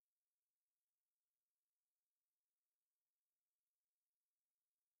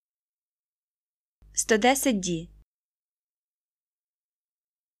110D.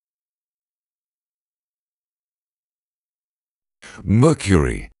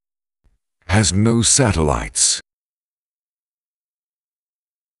 Mercury has no satellites.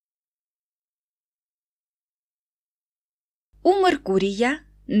 У Меркурія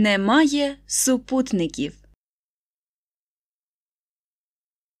немає супутників.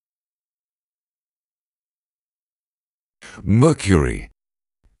 Mercury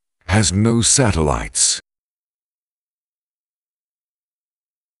has no satellites.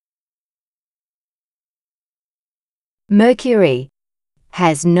 Mercury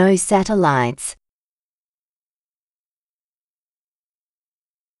has no satellites.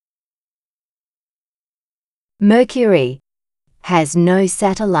 Mercury has no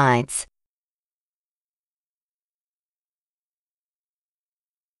satellites.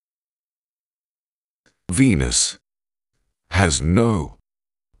 Venus has no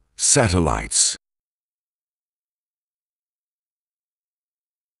satellites.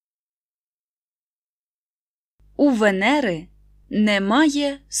 У Венери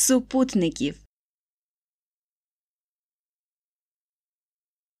немає супутників.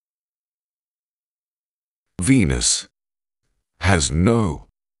 Venus has no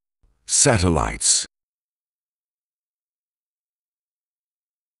satellites.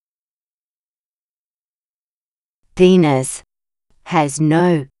 Venus has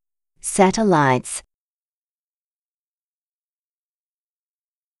no satellites.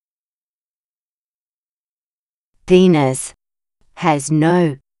 Venus has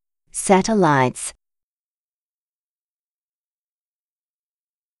no satellites.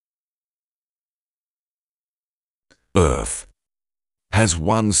 Earth has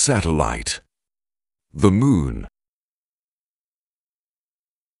one satellite, the Moon.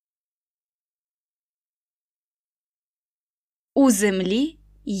 У Землі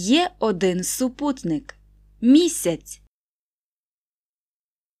є один супутник – Місяць.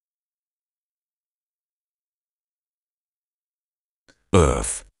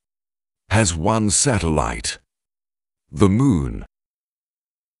 Earth has one satellite, the Moon.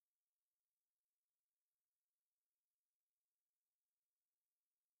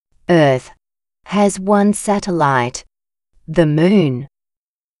 Earth has one satellite, the Moon.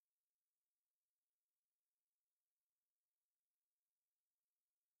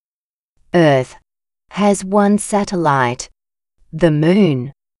 Earth has one satellite, the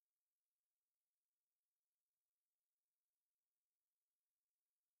Moon.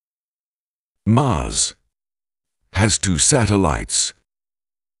 Mars has two satellites,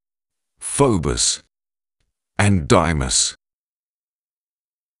 Phobos and Deimos.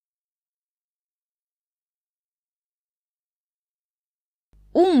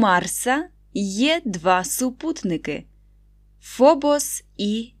 У Марса є два супутники – Фобос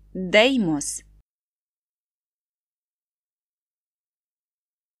і Деймос.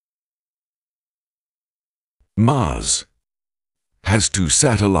 Mars has two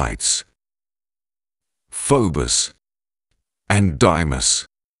satellites, Phobos and Deimos.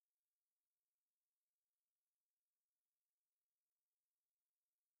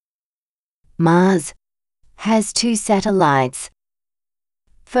 Mars has two satellites,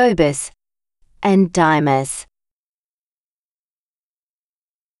 Phobos and Deimos.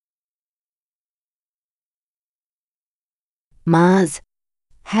 Mars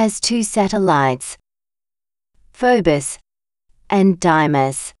has two satellites, Phobos and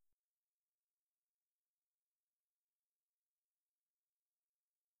Deimos.